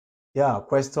Yeah,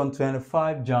 question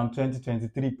 25, JAM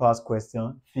 2023 past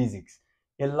question, physics.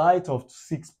 A light of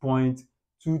 6.22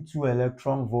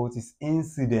 electron volts is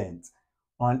incident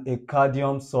on a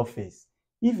cadmium surface.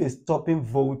 If a stopping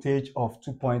voltage of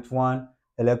 2.1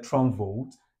 electron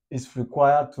volt is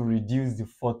required to reduce the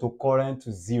photocurrent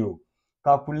to zero,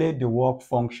 calculate the work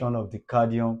function of the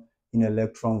cadmium in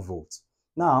electron volts.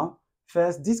 Now,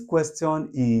 first, this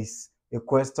question is a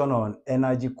question on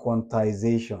energy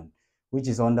quantization, which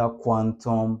is under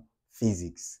quantum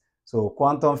physics. So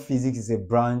quantum physics is a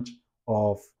branch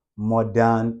of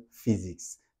modern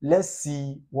physics. Let's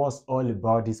see what's all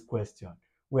about this question.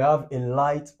 We have a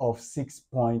light of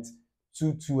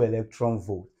 6.22 electron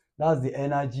volt. That's the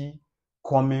energy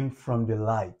coming from the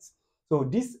light. So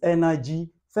this energy,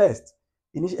 first,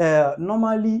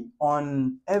 normally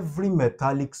on every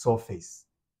metallic surface,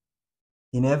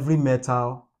 in every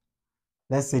metal,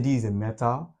 let's say this is a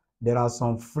metal, there are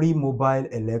some free mobile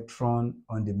electron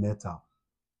on the metal.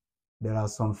 There are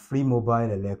some free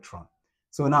mobile electron.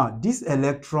 So now these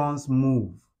electrons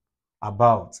move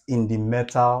about in the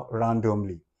metal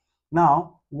randomly.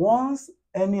 Now, once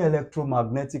any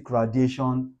electromagnetic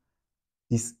radiation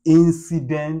is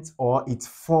incident or it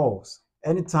falls,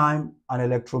 anytime an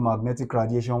electromagnetic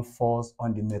radiation falls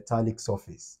on the metallic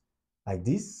surface, like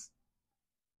this,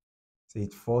 so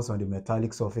it falls on the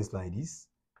metallic surface like this.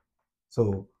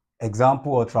 So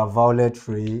example, ultraviolet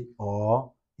ray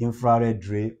or infrared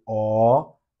ray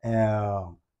or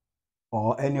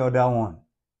any other one.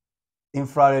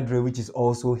 Infrared ray, which is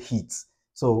also heat.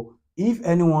 So if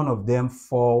any one of them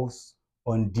falls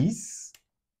on this,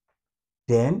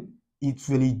 then it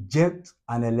will eject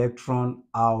an electron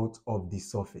out of the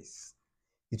surface.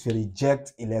 It will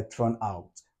eject electron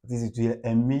out. That is, it will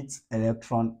emit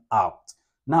electron out.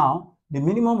 Now, the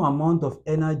minimum amount of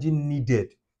energy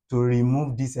needed to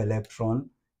remove this electron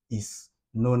is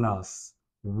known as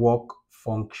work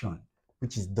function,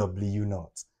 which is W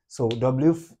naught. So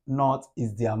W naught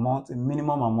is the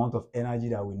minimum amount of energy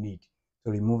that we need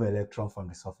to remove electron from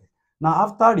the surface. Now,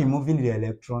 after removing the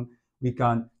electron, we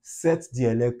can set the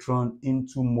electron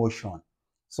into motion.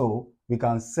 So we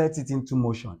can set it into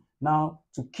motion. Now,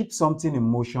 to keep something in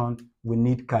motion, we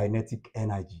need kinetic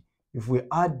energy. If we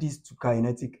add this to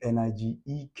kinetic energy,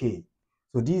 EK,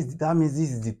 so that means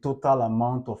this is the total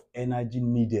amount of energy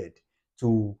needed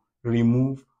to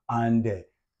remove and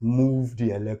move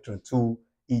the electron, to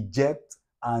eject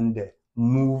and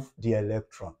move the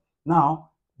electron.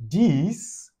 Now,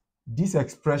 this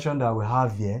expression that we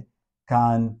have here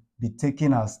can be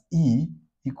taken as E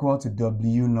equal to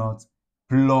W naught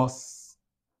plus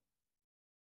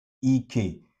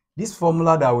EK. This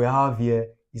formula that we have here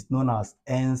is known as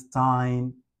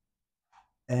Einstein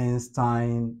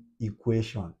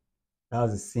equation.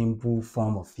 That's a simple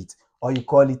form of it. Or you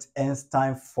call it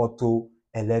Einstein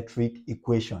photoelectric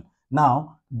equation.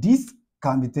 Now, this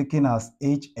can be taken as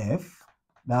HF.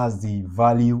 That's the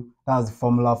value, that's the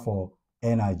formula for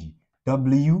energy.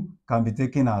 W can be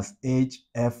taken as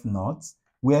HF naught,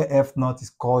 where F naught is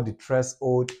called the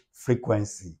threshold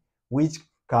frequency, which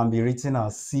can be written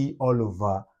as C all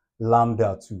over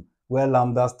lambda 2, where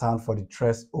lambda stands for the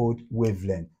threshold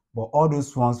wavelength. But all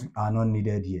those ones are not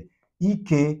needed here.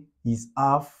 EK is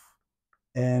half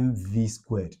mv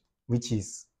squared, which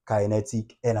is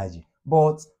kinetic energy.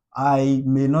 But I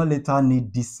may not later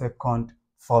need this second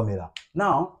formula.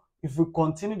 Now, if we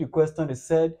continue the question, they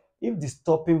said if the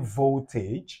stopping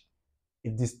voltage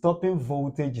is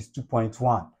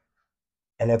 2.1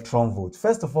 electron volt.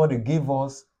 First of all, they gave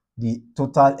us the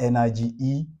total energy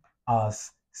E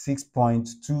as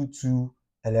 6.22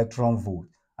 electron volt.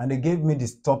 And they gave me the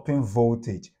stopping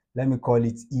voltage. Let me call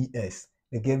it ES.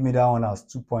 They gave me that one as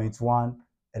 2.1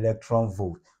 electron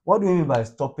volt. What do we mean by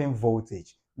stopping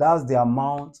voltage? That's the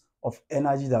amount of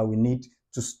energy that we need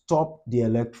to stop the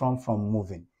electron from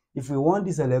moving. If we want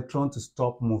this electron to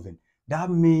stop moving, that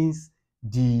means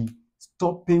the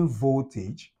stopping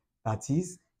voltage, that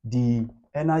is the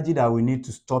energy that we need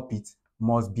to stop it,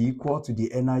 must be equal to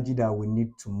the energy that we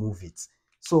need to move it.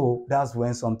 So that's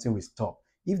when something will stop.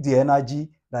 If the energy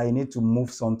that you need to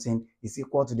move something is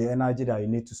equal to the energy that you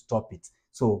need to stop it,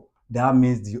 so that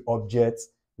means the object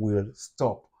will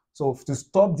stop. So to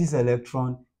stop this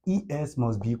electron, ES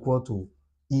must be equal to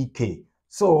EK.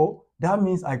 So that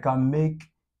means I can make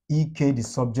EK the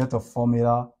subject of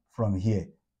formula from here.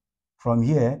 From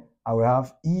here, I will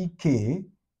have EK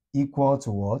equal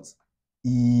to what?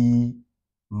 E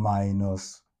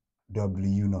minus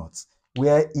W naught,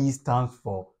 where E stands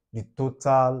for the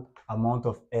total amount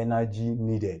of energy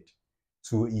needed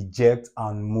to eject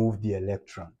and move the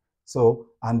electron. So,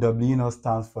 and W naught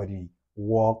stands for the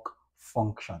work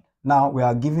function. Now we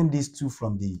are given these two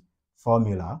from the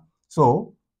formula.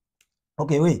 So,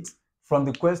 okay, wait. From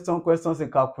the question say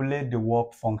calculate the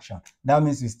work function. That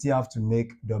means we still have to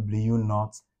make W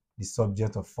naught the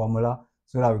subject of formula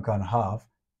so that we can have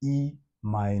E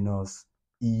minus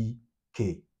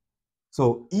EK.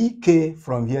 So EK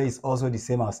from here is also the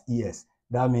same as ES.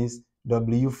 That means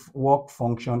W work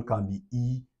function can be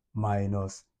E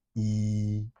minus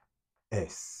ES.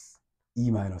 E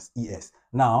minus ES.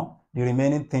 Now, the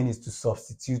remaining thing is to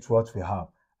substitute what we have.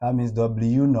 That means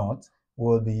W naught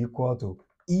will be equal to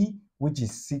E, which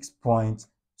is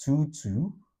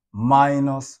 6.22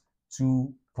 minus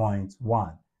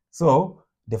 2.1. So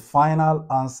the final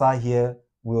answer here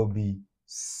will be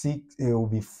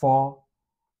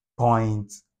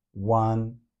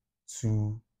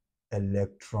 4.12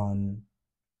 electron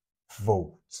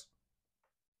volt.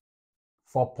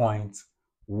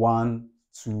 4.12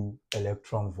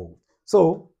 electron volt.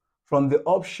 So from the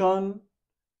option,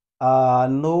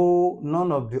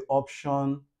 none of the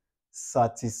options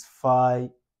satisfy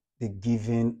the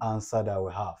given answer that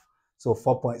we have. So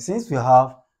since we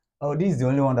have, this is the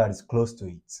only one that is close to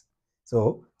it.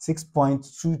 So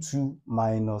 6.22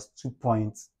 minus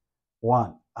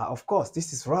 2.1. Of course,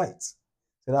 this is right.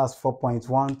 So that's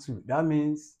 4.12. That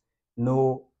means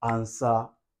no answer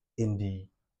in the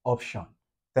option.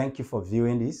 Thank you for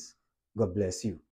viewing this. God bless you.